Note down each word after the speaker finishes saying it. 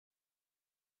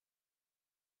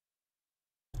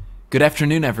Good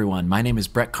afternoon, everyone. My name is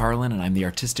Brett Karlin, and I'm the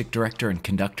Artistic Director and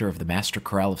Conductor of the Master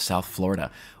Chorale of South Florida.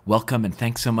 Welcome, and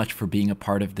thanks so much for being a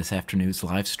part of this afternoon's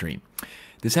live stream.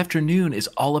 This afternoon is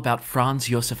all about Franz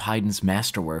Joseph Haydn's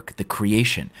masterwork, The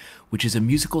Creation, which is a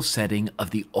musical setting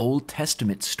of the Old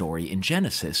Testament story in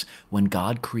Genesis when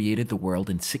God created the world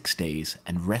in 6 days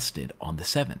and rested on the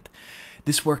seventh.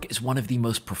 This work is one of the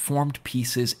most performed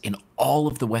pieces in all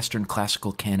of the Western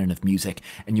classical canon of music,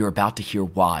 and you're about to hear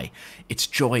why. It's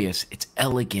joyous, it's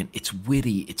elegant, it's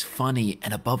witty, it's funny,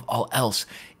 and above all else,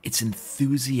 it's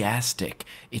enthusiastic.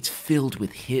 It's filled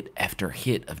with hit after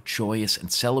hit of joyous and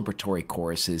celebratory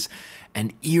choruses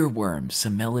and earworms,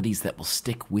 some melodies that will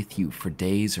stick with you for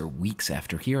days or weeks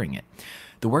after hearing it.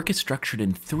 The work is structured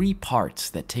in 3 parts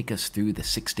that take us through the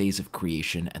 6 days of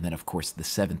creation and then, of course, the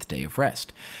 7th day of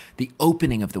rest. The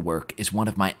opening of the work is one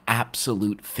of my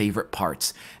absolute favorite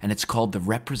parts, and it's called the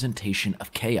representation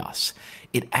of chaos.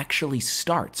 It actually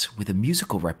starts with a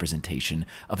musical representation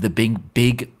of the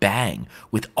Big Bang,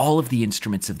 with all of the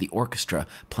instruments of the orchestra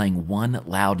playing one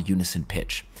loud unison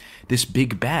pitch. This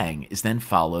Big Bang is then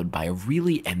followed by a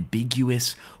really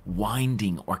ambiguous,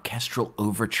 winding orchestral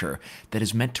overture that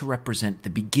is meant to represent the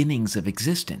beginnings of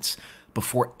existence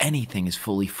before anything is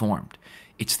fully formed.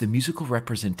 It's the musical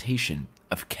representation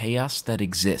of chaos that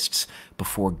exists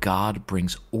before God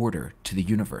brings order to the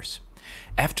universe.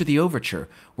 After the overture,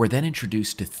 we're then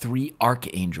introduced to 3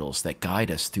 archangels that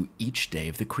guide us through each day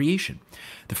of the creation.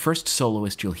 The first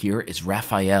soloist you'll hear is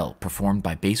Raphael, performed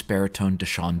by bass baritone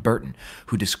Deshaun Burton,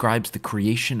 who describes the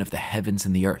creation of the heavens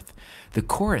and the earth. The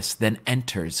chorus then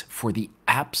enters for the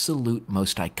absolute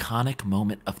most iconic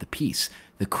moment of the piece,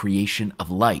 the creation of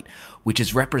light, which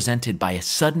is represented by a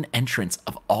sudden entrance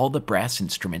of all the brass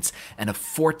instruments and a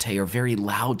forte or very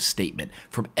loud statement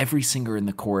from every singer in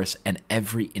the chorus and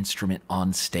every instrument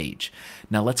on stage.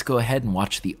 Now let's go ahead and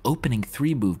watch the opening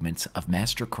 3 movements of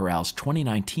Master Chorale's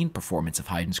 2019 performance of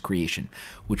Haydn's Creation,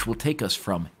 which will take us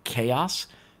from chaos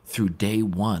through day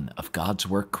 1 of God's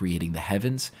work creating the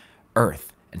heavens,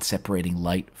 earth, and separating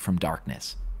light from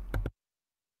darkness.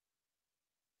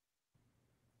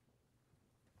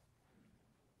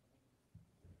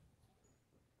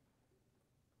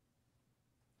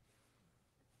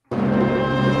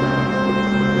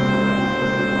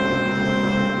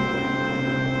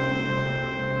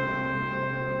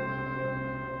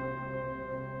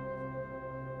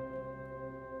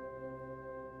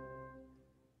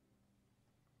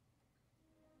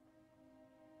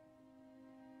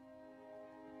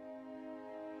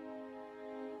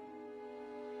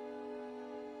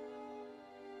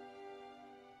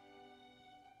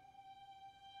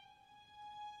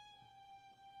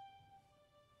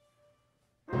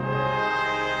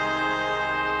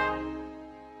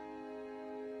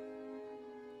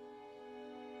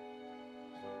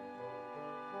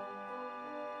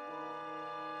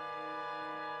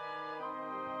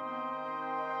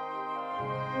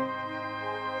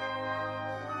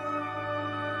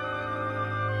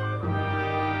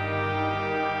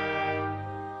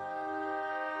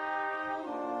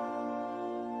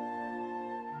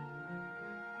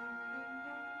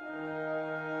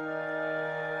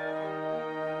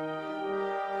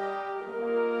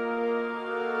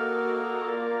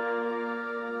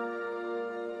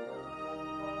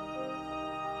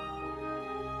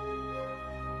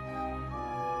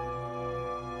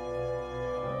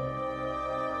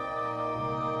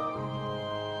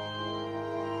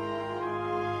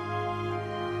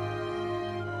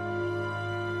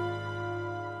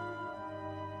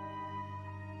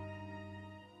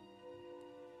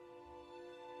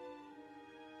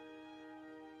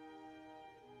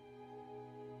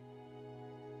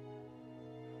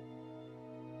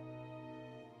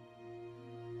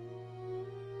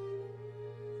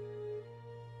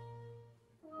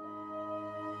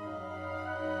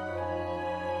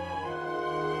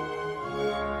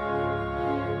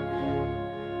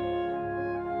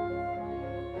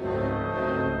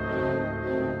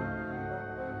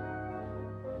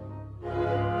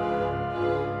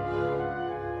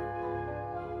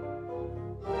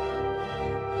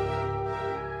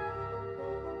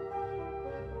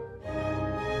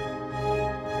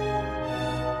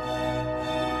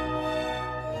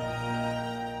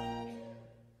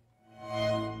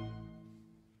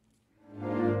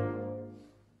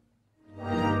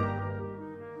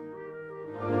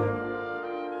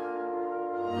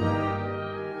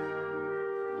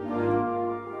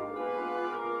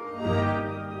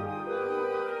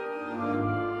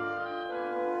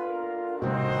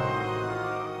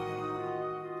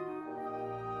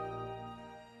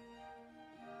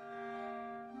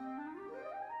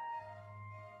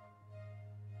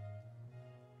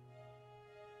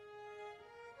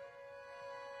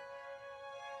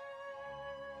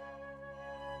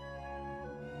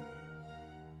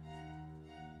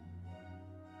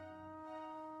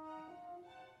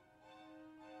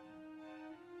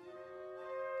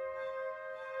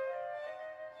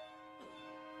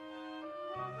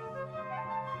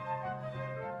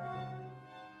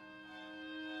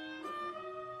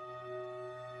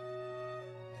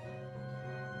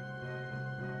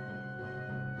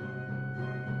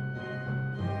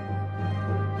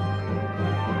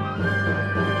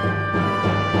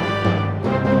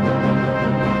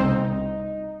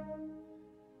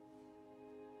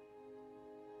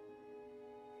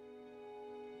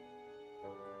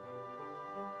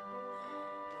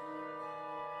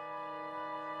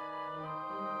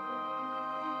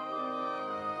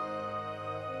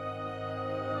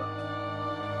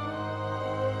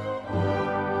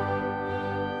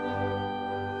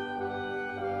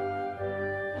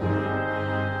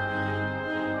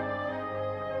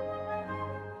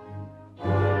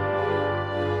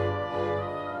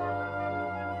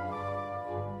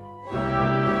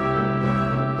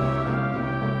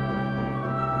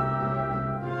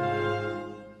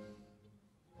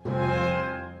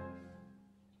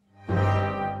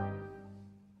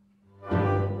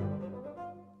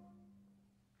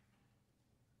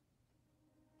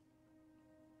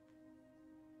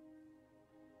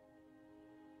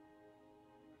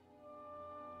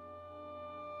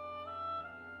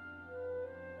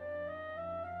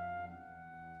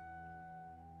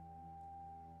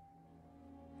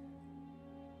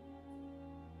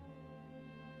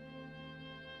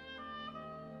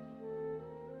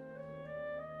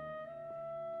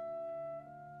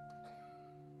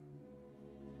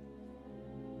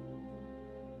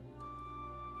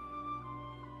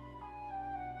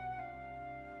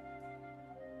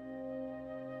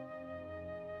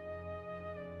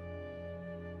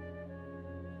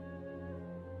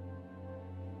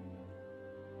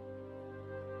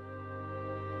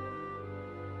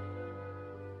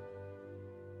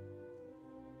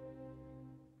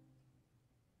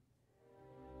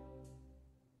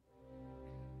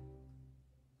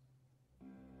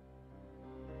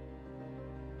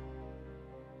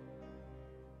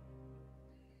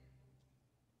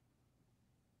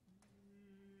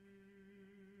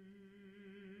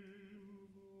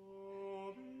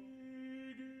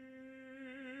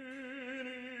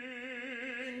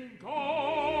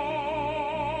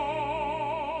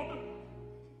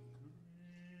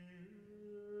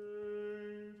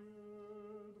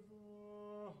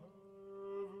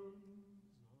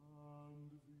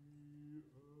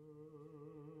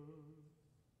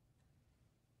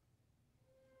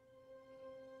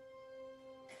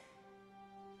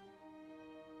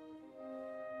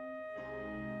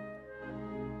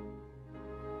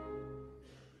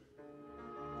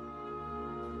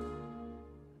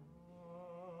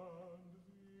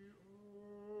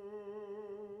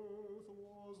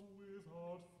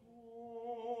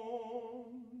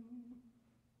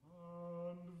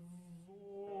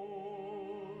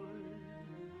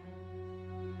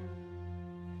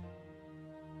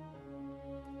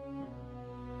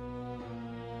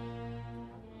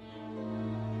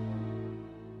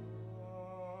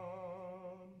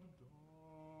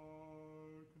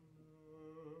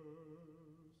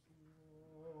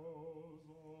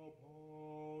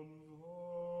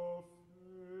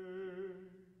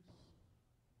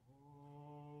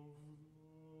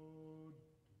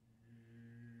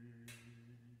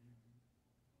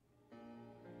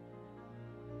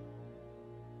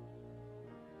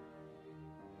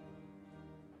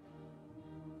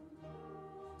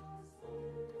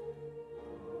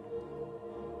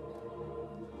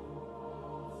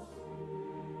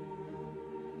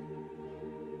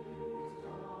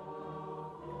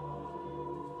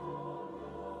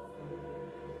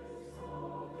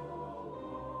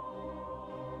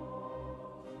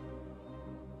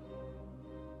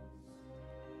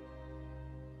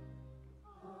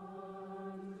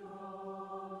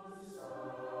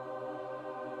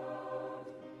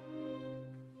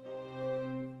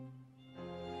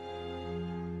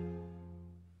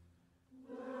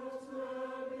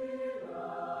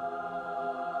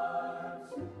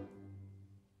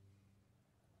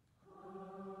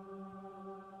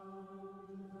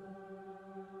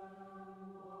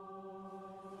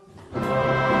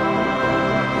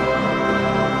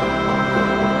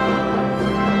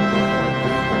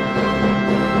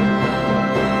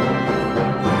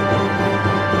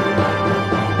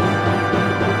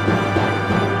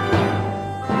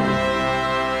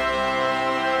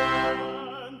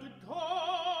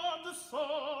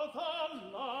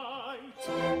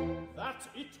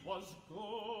 that it was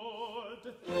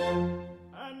good.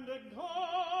 And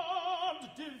God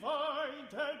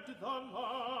divided the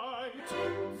light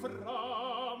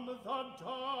from the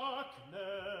darkness.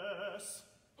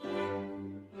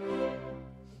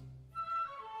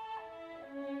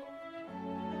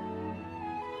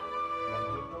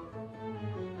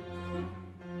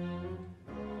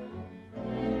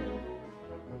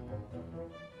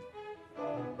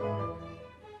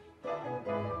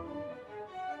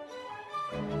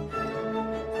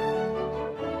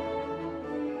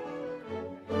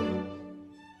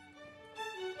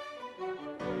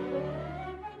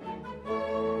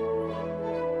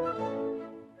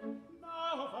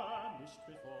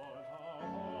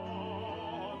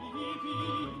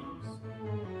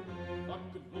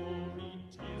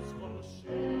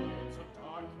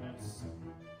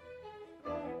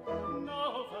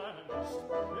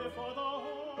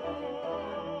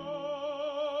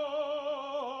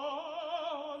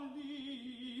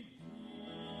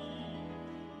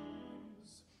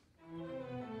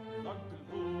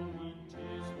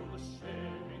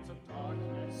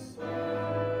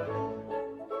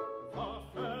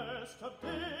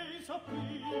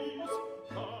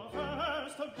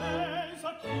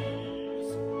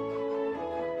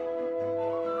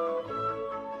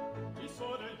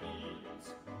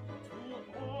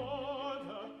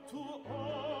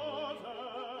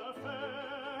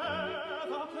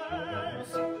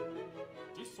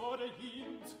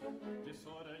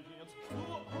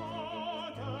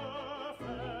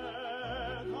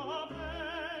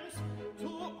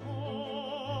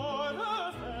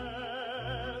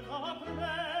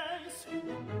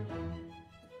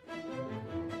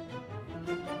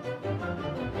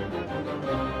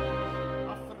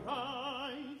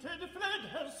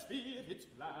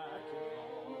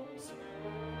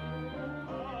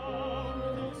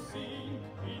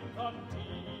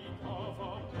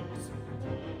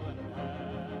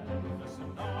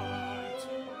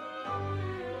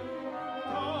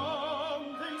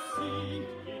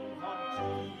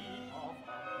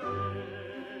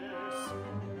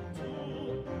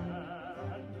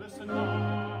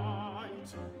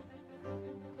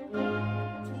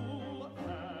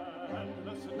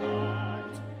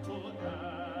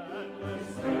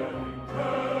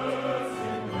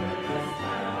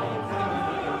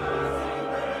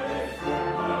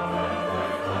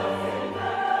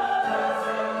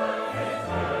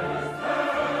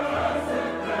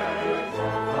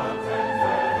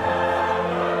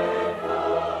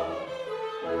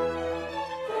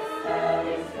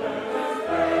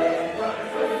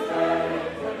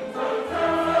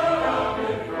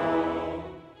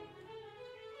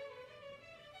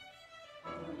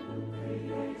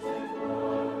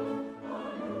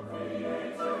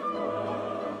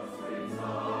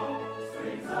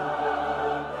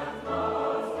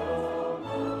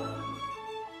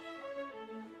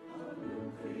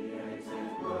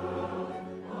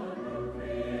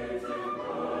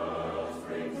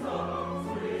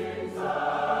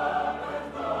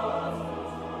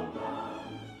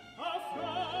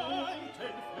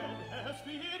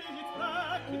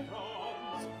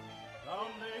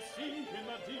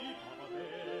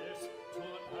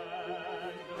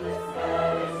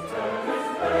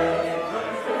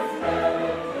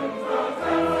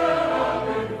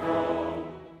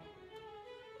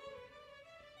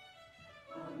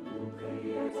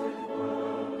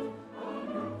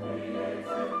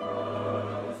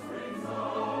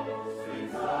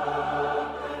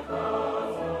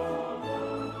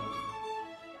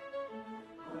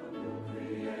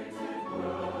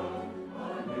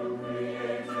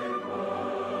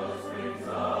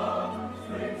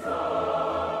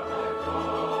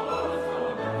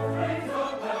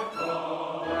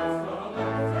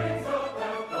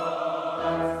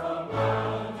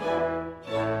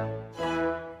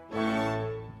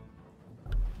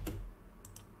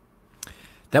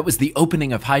 That was the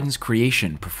opening of Haydn's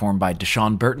Creation, performed by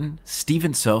Deshaun Burton,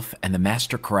 Stephen Sof, and the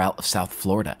Master Chorale of South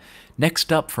Florida.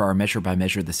 Next up for our Measure by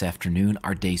Measure this afternoon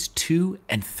are days 2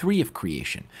 and 3 of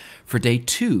creation. For day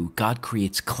 2, God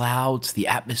creates clouds, the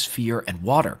atmosphere, and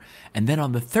water. And then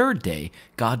on the third day,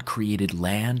 God created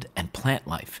land and plant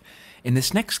life. In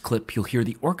this next clip, you'll hear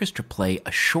the orchestra play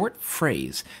a short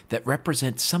phrase that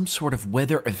represents some sort of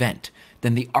weather event.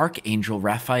 Then the Archangel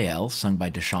Raphael, sung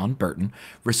by Deshaun Burton,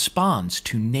 responds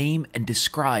to name and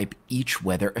describe each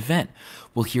weather event.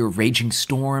 We'll hear raging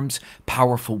storms,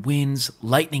 powerful winds,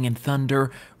 lightning and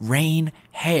thunder, rain,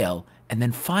 hail, and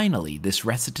then finally this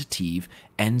recitative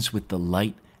ends with the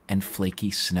light and flaky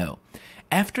snow.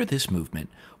 After this movement,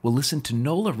 We'll listen to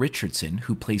Nola Richardson,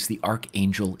 who plays the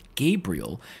archangel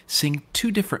Gabriel, sing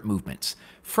two different movements.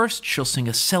 First, she'll sing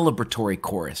a celebratory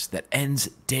chorus that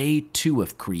ends day 2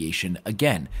 of creation,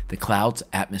 again, the clouds,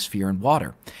 atmosphere, and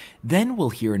water. Then we'll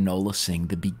hear Nola sing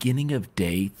the beginning of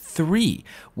day 3,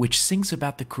 which sings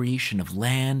about the creation of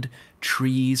land,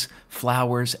 trees,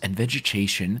 flowers, and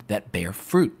vegetation that bear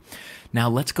fruit. Now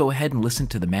let's go ahead and listen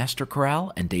to the Master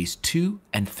Chorale and days 2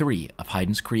 and 3 of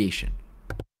Haydn's creation.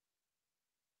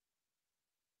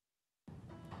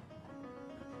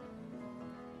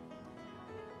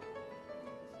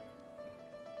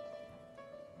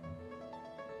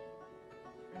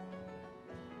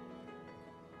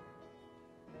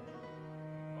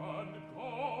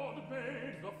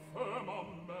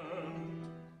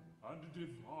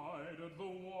 Divided the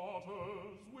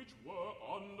waters which were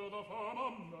under the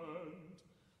firmament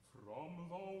from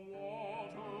the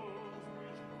waters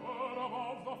which were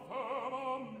above the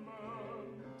firmament.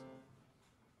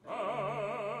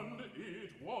 And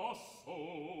it was so.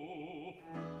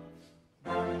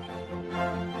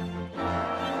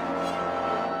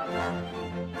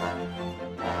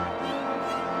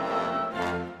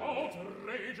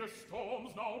 Outrageous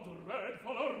storms now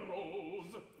dreadful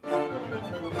arose.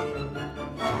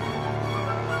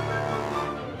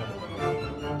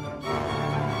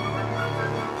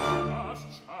 As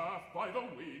chaff by the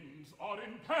winds are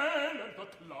impelled the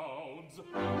clouds,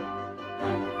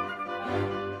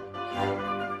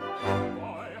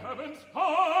 by heaven's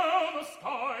fire the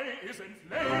sky is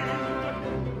inflamed.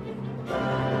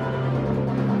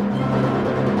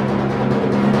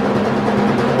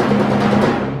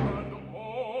 And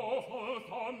awful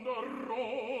thunder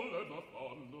rolled the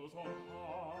thunders on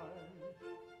high.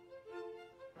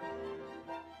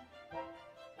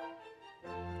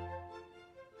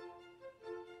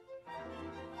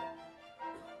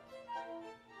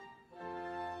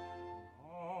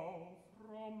 Now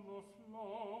from the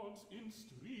floods in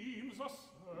streams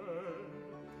ascend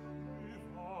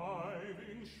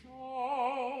reviving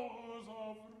showers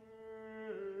of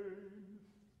rain.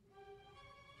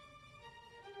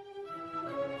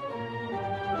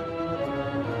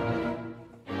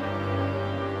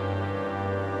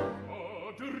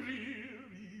 A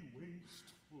dreary,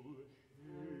 wasteful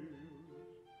hail.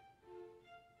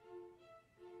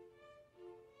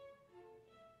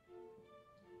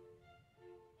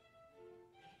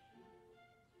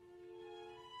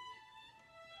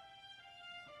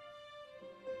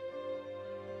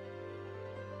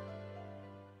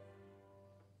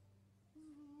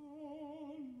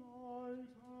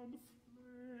 Light and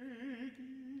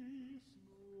flaky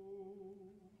snow.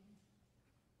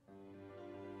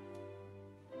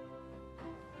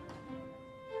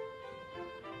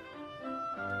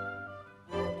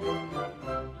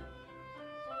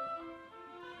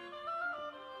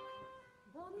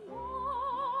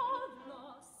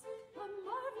 The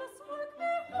marvelous work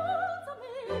beholds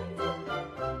amazing,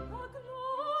 the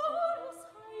glorious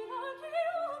hierarchy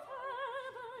of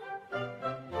heaven.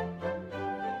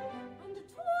 And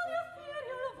to the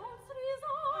ethereal voice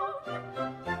resound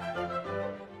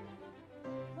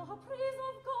the praise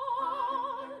of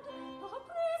God,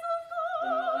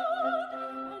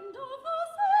 and of the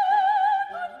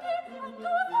second day, and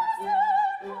of the second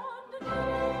day.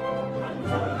 And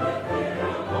to the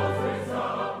ethereal voice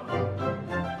resound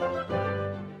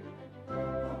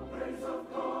praise of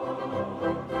God,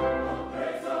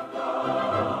 praise of God,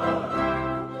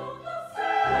 and of the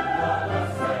second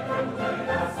day,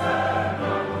 the second day.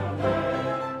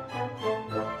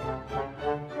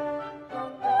 The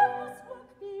marvelous work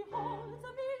beholds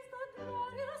amidst the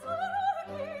glorious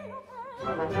hierarchy of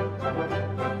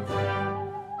heaven.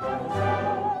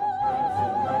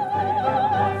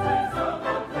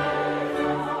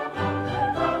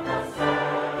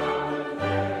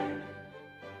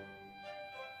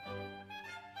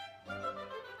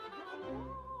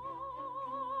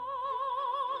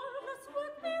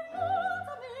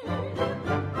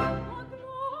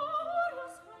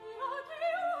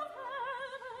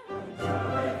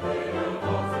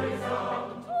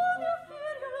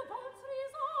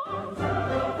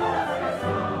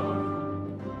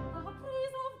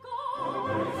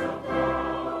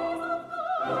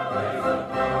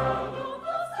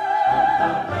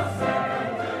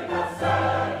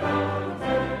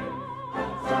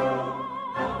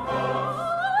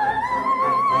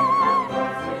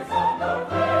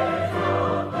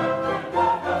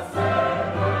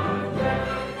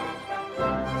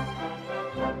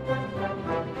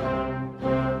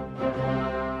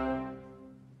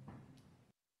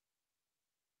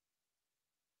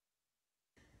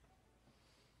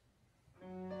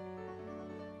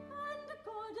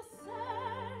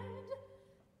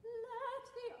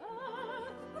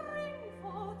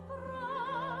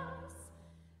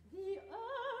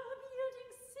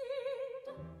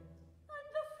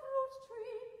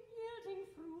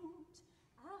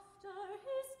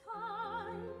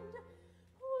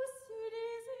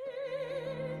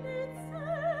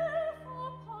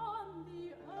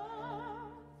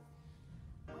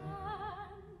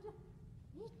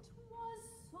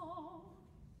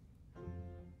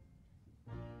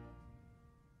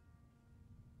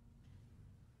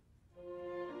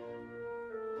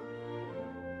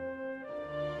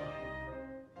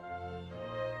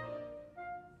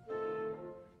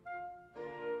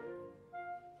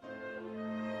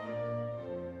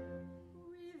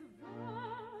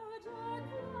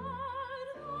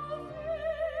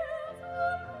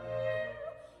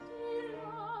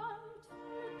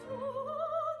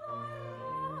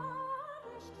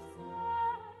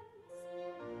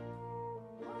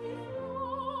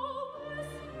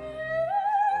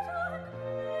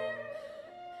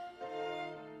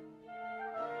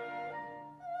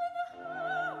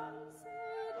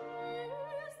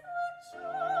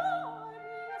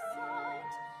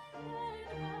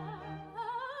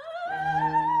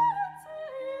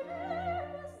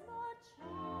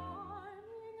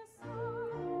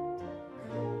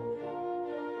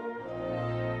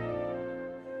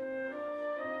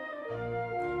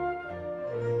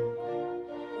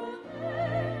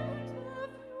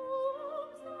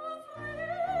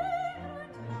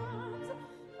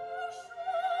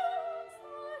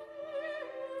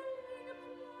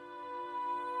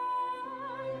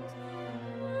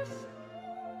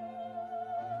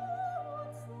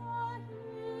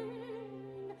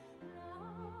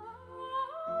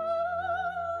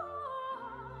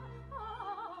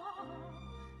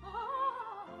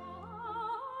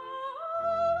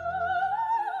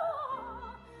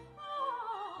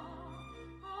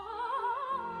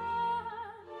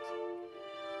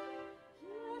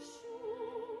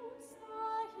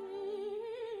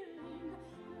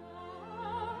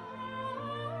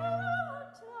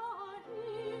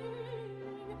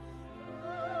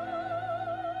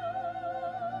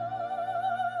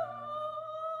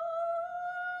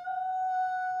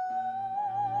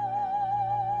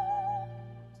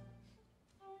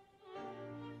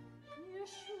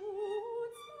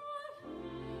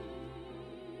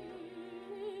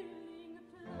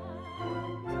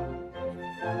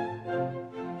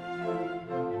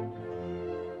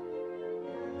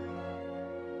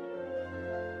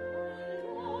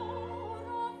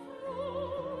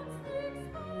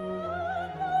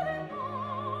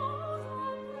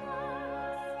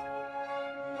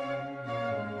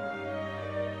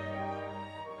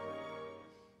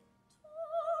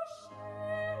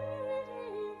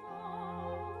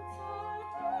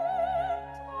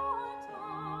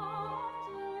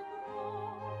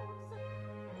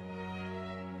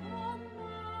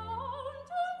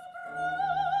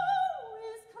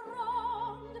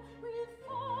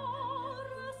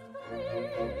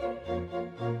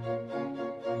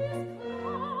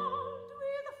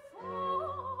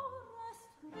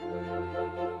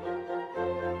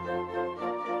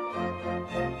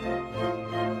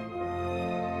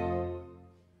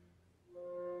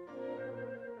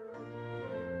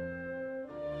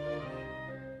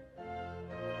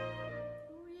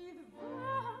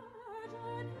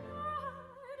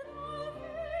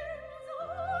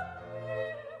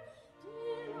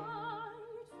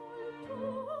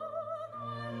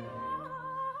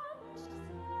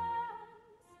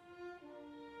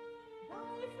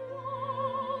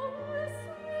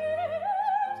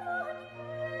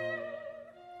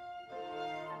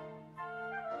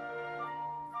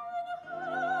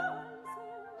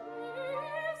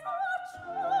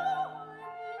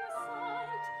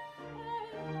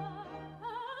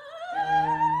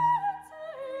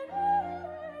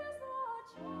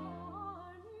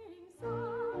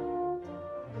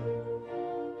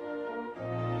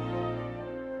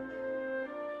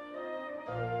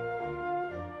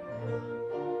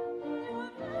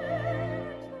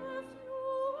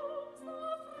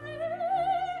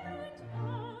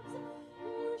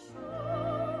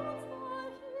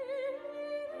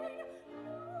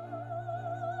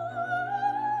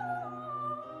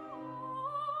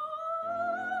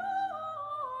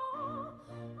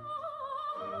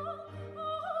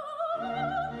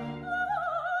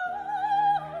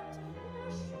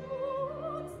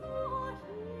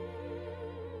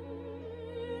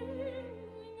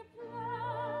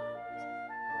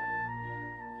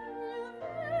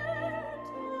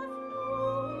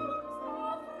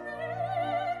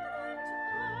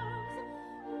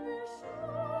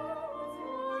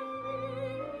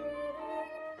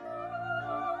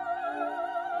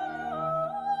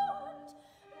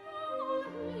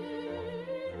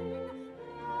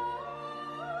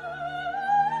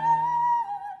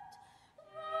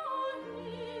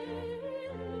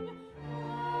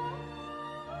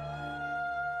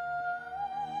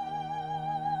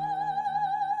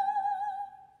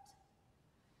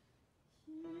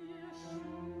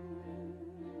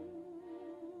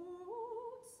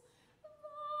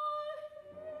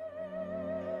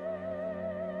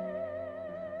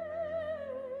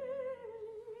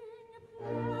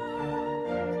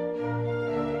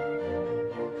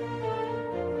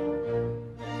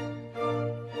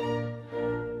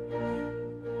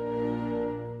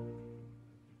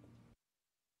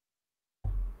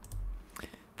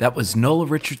 That was Nola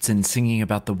Richardson singing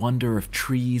about the wonder of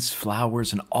trees,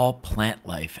 flowers, and all plant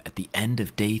life at the end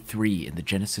of Day 3 in the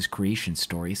Genesis creation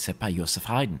story set by Joseph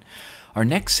Haydn. Our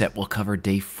next set will cover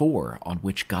Day 4, on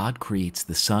which God creates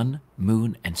the sun,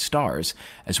 moon, and stars,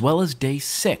 as well as Day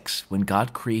 6, when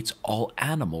God creates all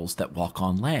animals that walk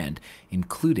on land,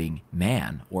 including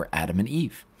man, or Adam and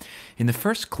Eve. In the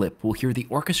first clip, we'll hear the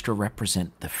orchestra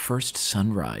represent the first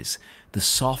sunrise, the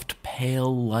soft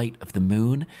pale light of the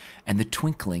moon, and the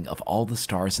twinkling of all the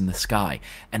stars in the sky.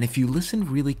 And if you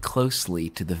listen really closely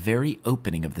to the very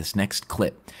opening of this next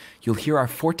clip, you'll hear our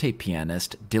forte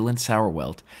pianist, Dylan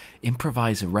Sauerwelt,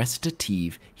 improvise a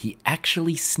recitative. He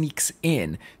actually sneaks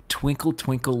in Twinkle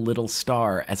Twinkle Little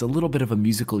Star as a little bit of a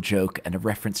musical joke and a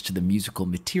reference to the musical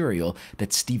material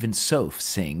that Stephen Soph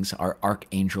sings, our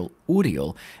archangel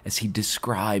Uriel, as he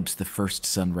describes the first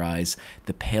sunrise,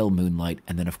 the pale moonlight,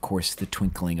 and then of course the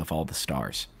twinkling of all the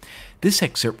stars. This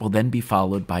excerpt will then be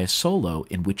followed by a solo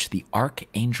in which the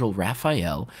archangel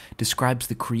Raphael describes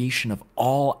the creation of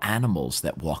all animals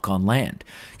that walk on land.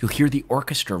 You'll hear the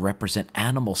orchestra represent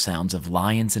animal sounds of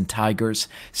lions and tigers,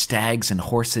 stags and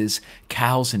horses,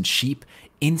 cows and sheep,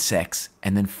 insects,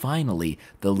 and then finally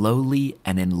the lowly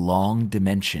and in long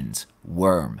dimensions,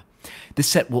 worm. This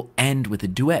set will end with a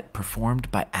duet performed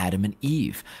by Adam and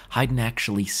Eve. Haydn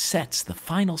actually sets the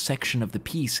final section of the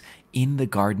piece in the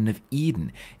Garden of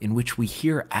Eden, in which we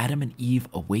hear Adam and Eve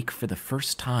awake for the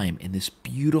first time in this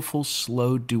beautiful,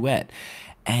 slow duet.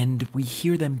 And we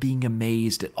hear them being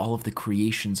amazed at all of the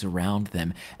creations around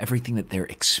them, everything that they're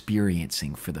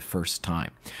experiencing for the first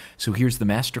time. So here's the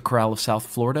Master Chorale of South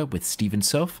Florida with Stephen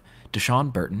Soph,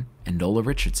 Deshaun Burton, and Nola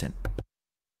Richardson.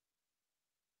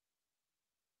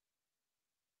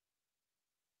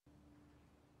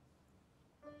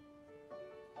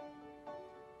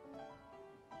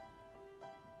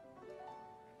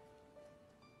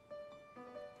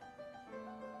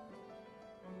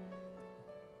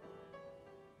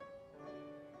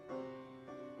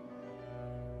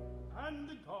 And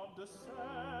God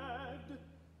said,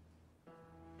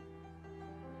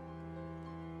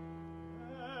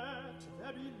 let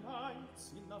there be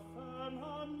lights in the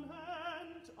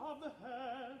firmament of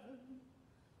heaven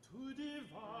to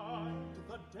divide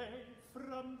the day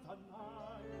from the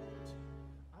night,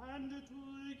 and to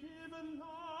give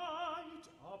light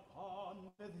upon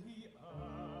the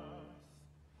earth.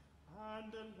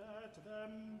 And let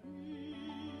them be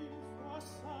for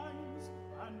signs,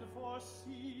 and for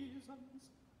seasons,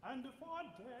 and for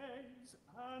days,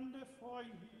 and for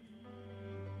years.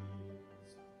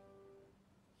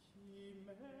 He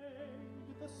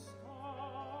made the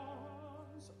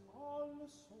stars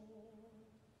also.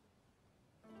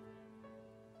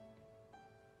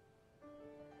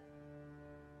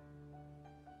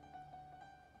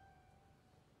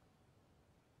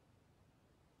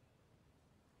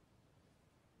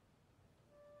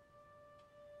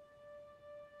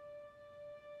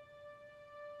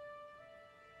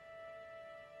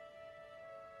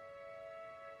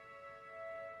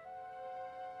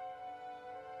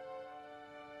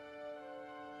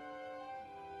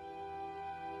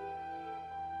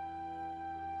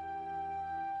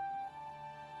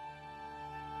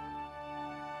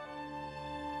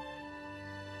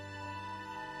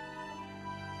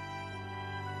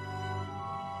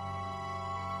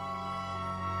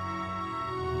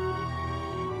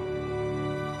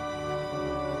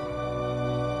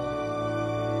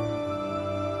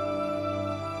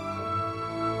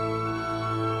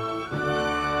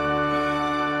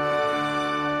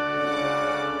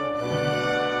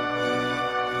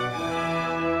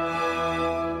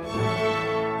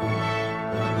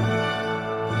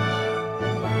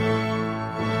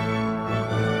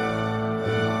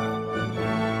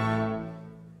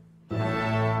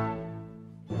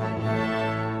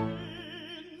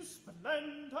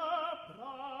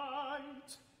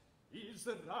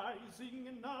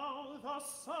 Rising now the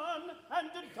sun,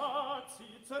 and darts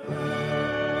its rays.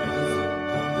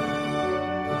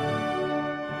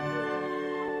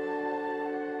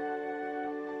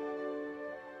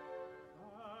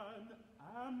 An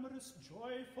amorous,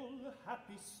 joyful,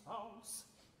 happy spouse,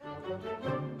 a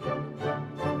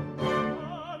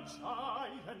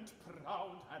giant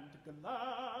proud and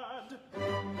glad,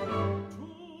 to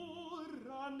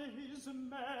run his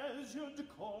measured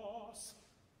course.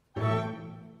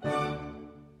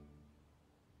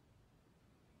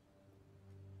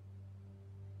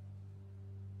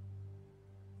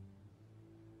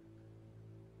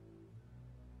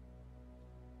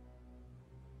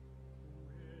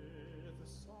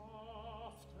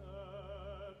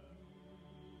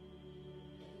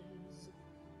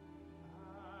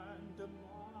 Mild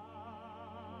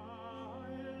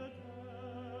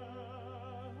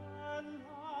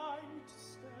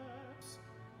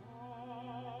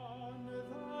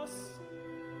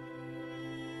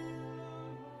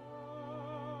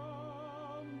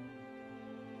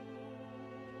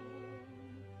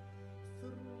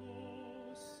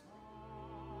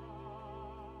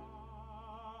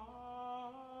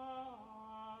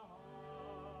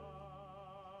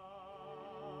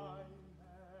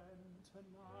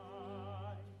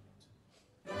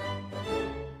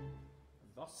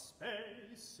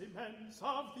immense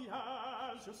of the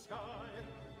azure sky,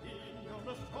 in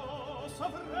yonder source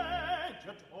of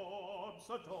radiant orbs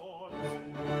adorns.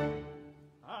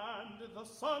 And the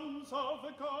sons of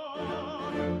the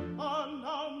god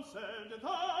announced the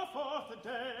fourth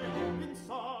day in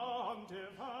song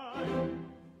divine,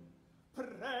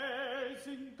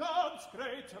 praising God's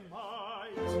great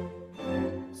might,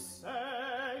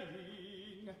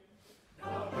 saying,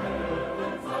 the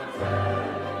heavens are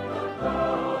telling the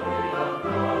glory of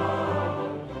God.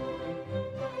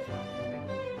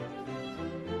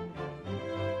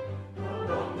 The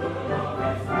wonder of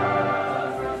his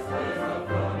hands displays the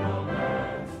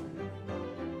firmament.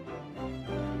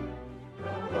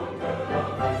 The wonder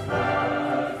of his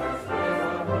hands displays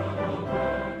the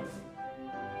firmament.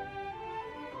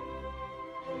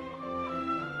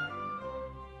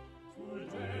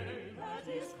 Today that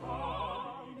is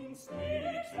coming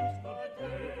speaks it the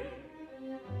day.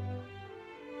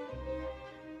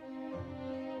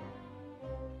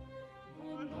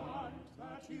 The night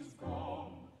that is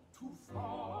gone to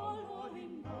follow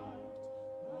in night.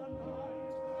 The night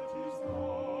that is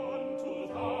gone to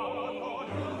follow in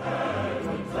night.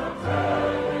 The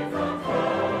telling the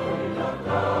glory of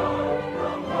God, the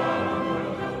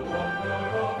wonder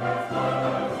of his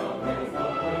words, of his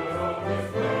wonders, of his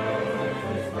ways,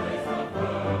 his ways of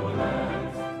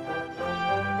permanence. The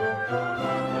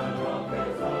wonder of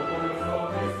his wonders, of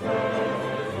his ways,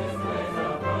 his ways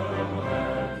of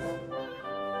permanence.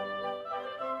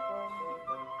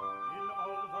 In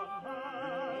all the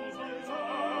lands his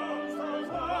arms are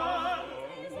wide,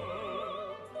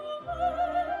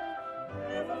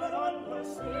 never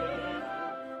unseen,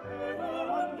 never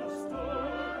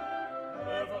understood,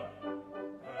 never understood.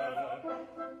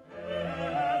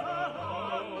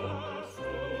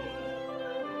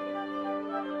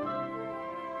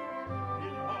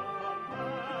 In all the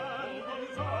land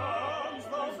his arms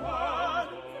are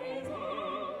wide,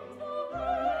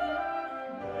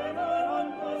 never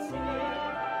unseen,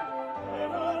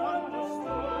 never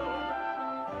understood,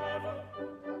 never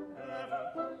understood,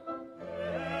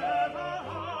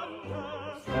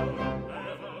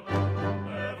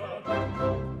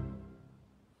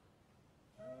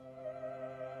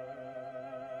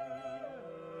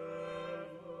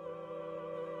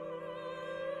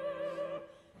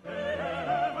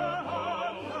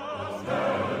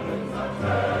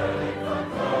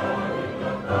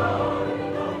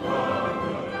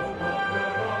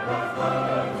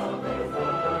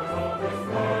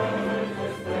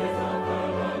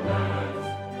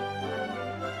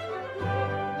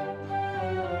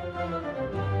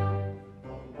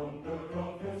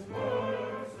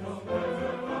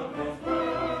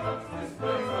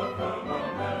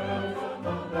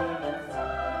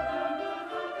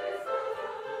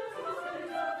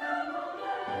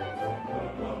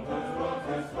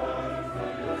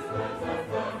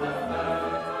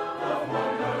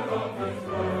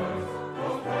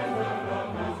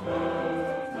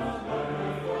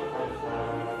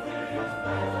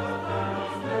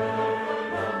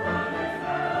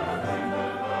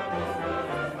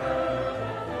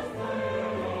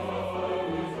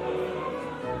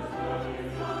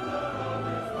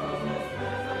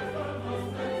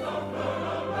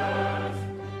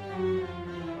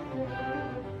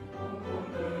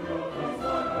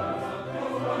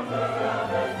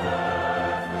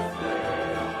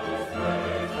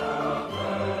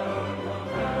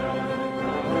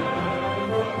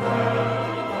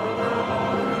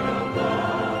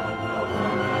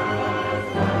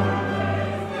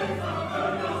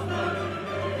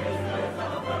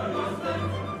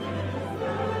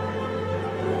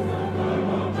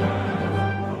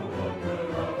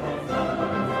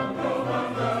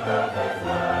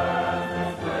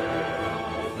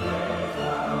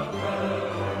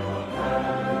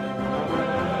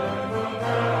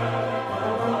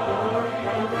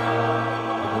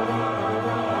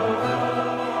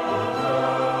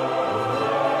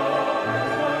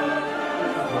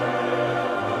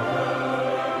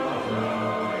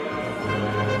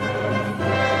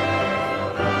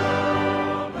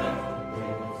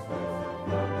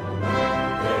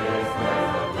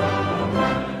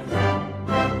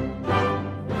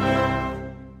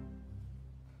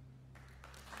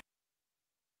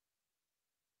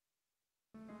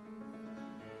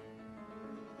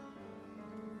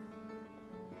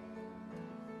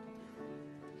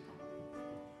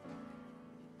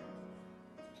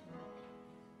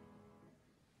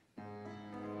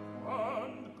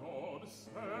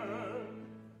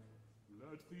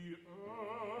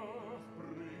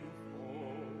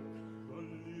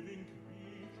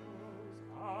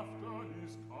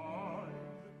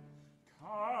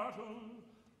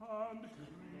 and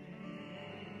green.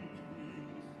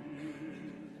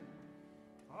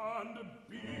 and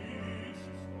beasts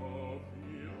of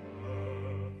the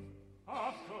earth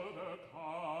after their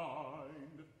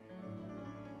kind.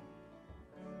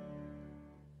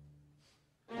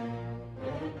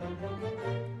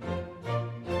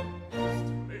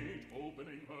 Straight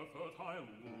opening her fertile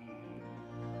womb,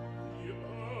 the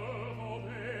earth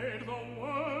obeyed the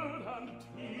word and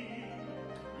deed,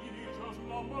 creatures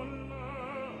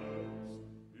numberless,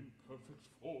 in perfect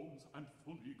forms and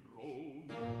fully grown.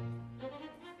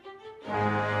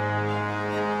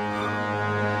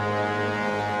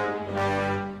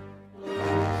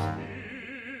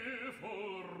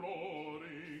 Cheerful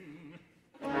roaring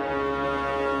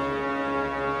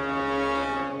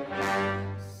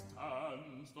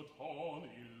stands the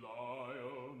tawny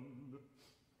lion.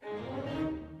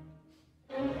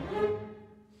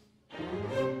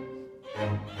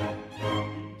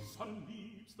 In sun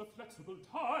leaves the flexible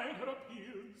tiger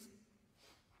appears.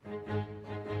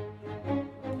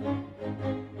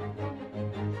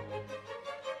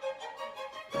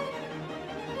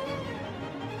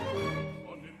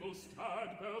 The nimble stag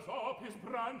bears up his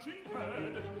branching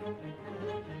head.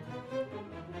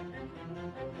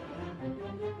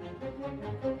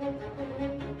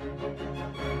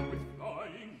 With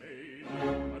flying mane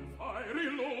and fiery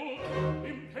look,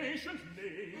 impatient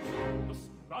neighs the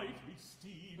sprightly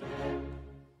steed.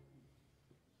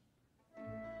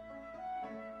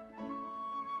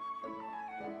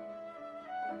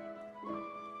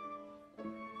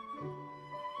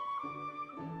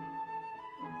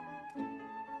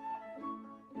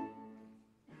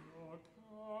 The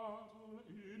cattle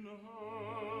in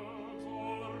herds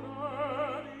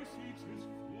already seeks his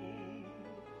food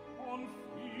on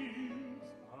fields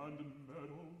and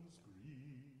meadows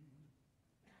green.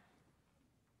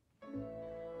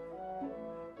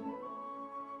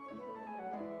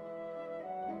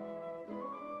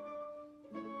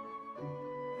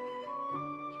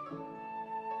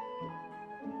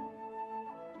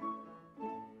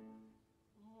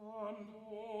 And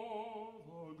all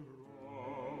the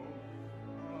ground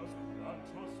as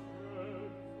Platus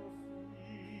spread the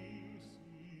fleecy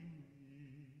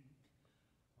meek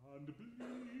and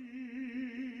bleating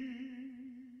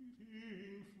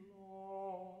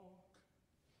flock.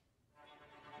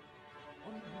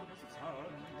 On the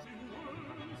sands in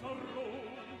worlds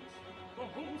arose the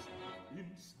host of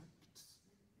insects.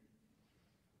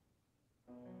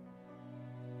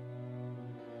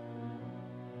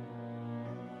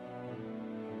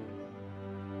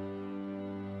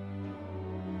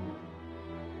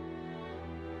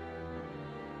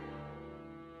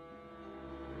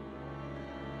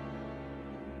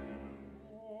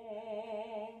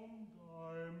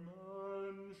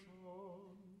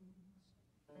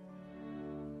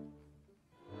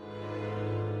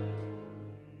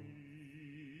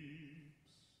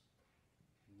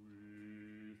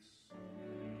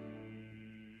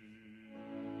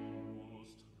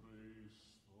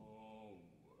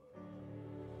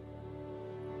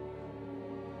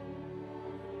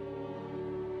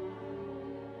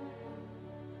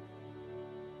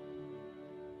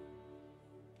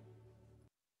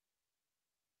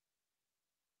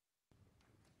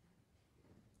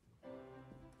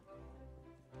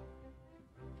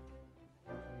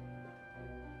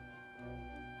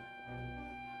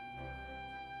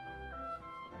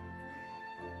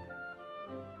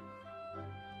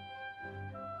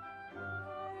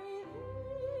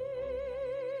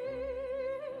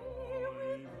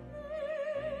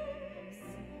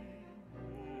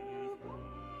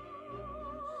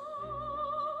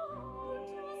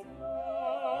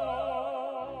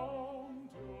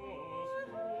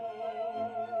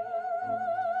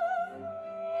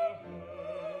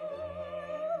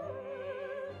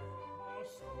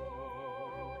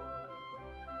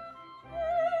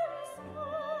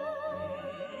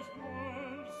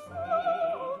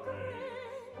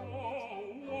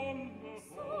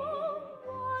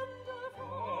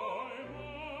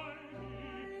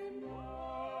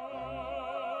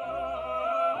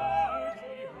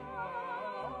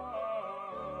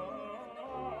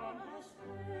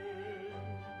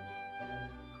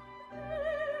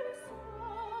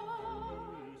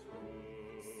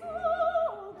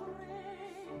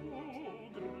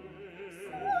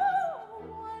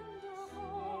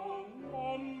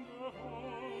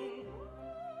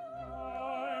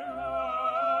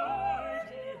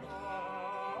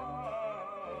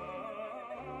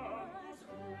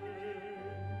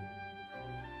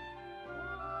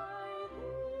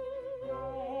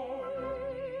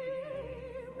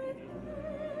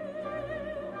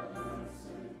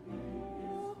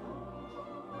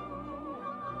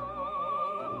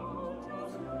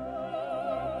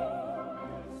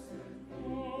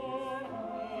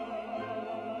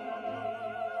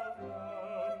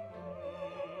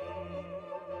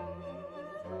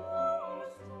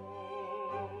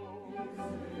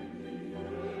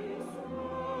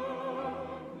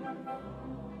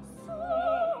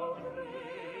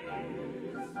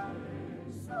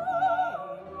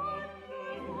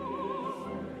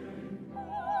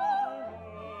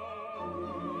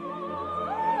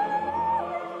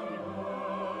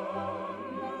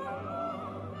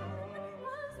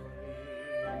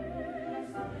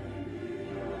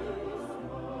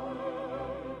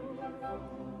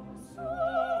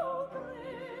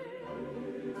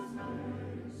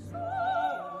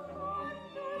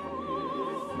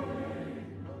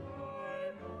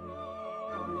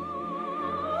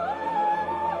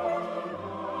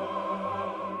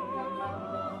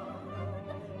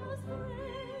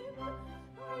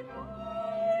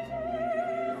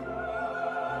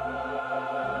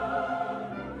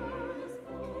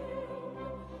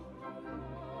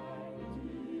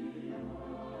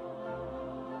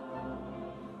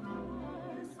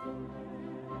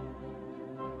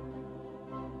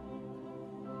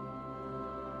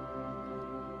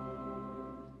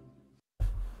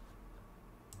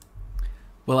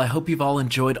 Well, I hope you've all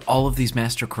enjoyed all of these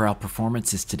Master Chorale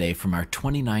performances today from our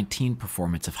 2019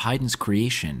 performance of Haydn's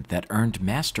creation that earned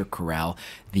Master Chorale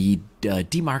the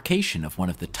demarcation of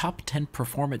one of the top 10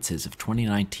 performances of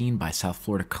 2019 by South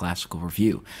Florida Classical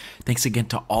Review. Thanks again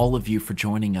to all of you for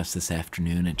joining us this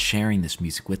afternoon and sharing this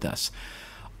music with us.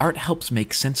 Art helps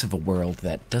make sense of a world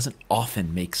that doesn't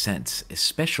often make sense,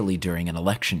 especially during an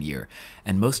election year.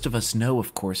 And most of us know,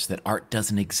 of course, that art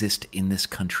doesn't exist in this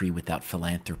country without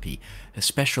philanthropy,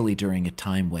 especially during a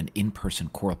time when in-person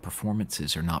choral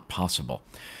performances are not possible.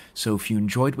 So if you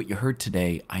enjoyed what you heard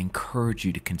today, I encourage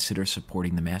you to consider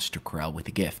supporting the Master Chorale with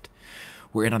a gift.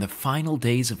 We're in on the final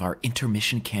days of our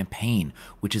intermission campaign,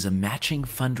 which is a matching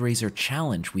fundraiser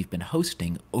challenge we've been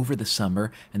hosting over the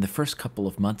summer and the first couple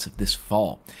of months of this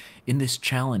fall. In this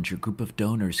challenge, a group of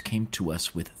donors came to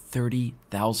us with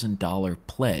 $30,000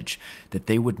 pledge that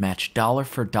they would match dollar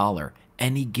for dollar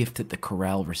any gift that the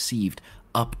chorale received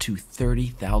up to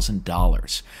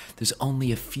 $30,000. There's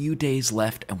only a few days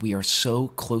left, and we are so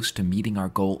close to meeting our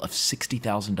goal of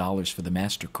 $60,000 for the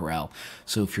Master Chorale.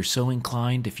 So if you're so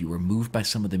inclined, if you were moved by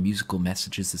some of the musical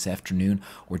messages this afternoon,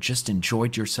 or just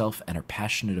enjoyed yourself and are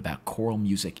passionate about choral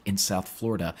music in South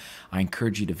Florida, I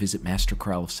encourage you to visit Master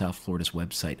Chorale of South Florida's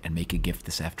website and make a gift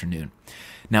this afternoon.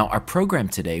 Now, our program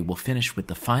today will finish with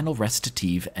the final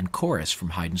recitative and chorus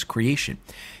from Haydn's creation.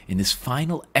 In this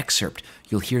final excerpt,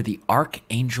 you'll hear the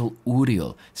archangel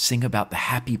Uriel sing about the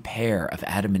happy pair of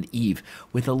Adam and Eve,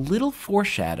 with a little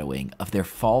foreshadowing of their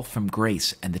fall from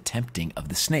grace and the tempting of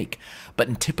the snake. But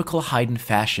in typical Haydn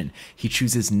fashion, he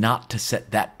chooses not to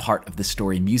set that part of the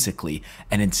story musically,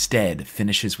 and instead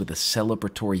finishes with a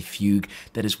celebratory fugue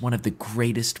that is one of the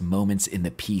greatest moments in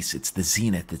the piece. It's the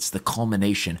zenith, it's the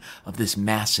culmination of this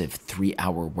massive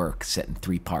 3-hour work set in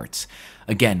 3 parts.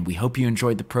 Again, we hope you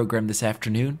enjoyed the program this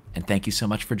afternoon, and thank you so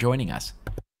much for joining us.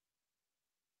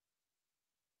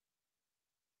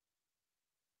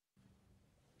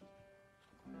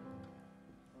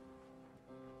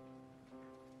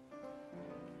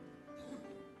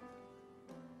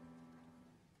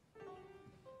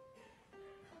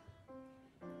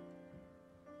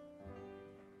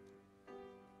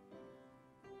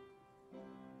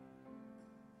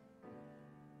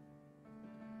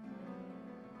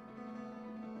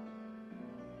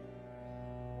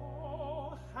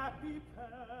 Oh, happy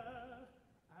pair,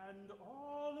 and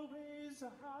always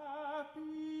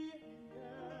happy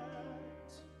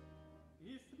yet,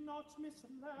 if not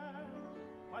misled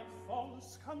by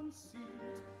false conceit,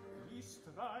 ye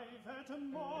strive at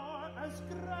more as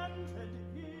granted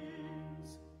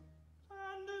is,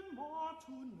 and more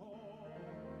to know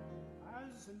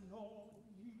as know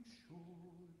ye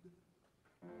should.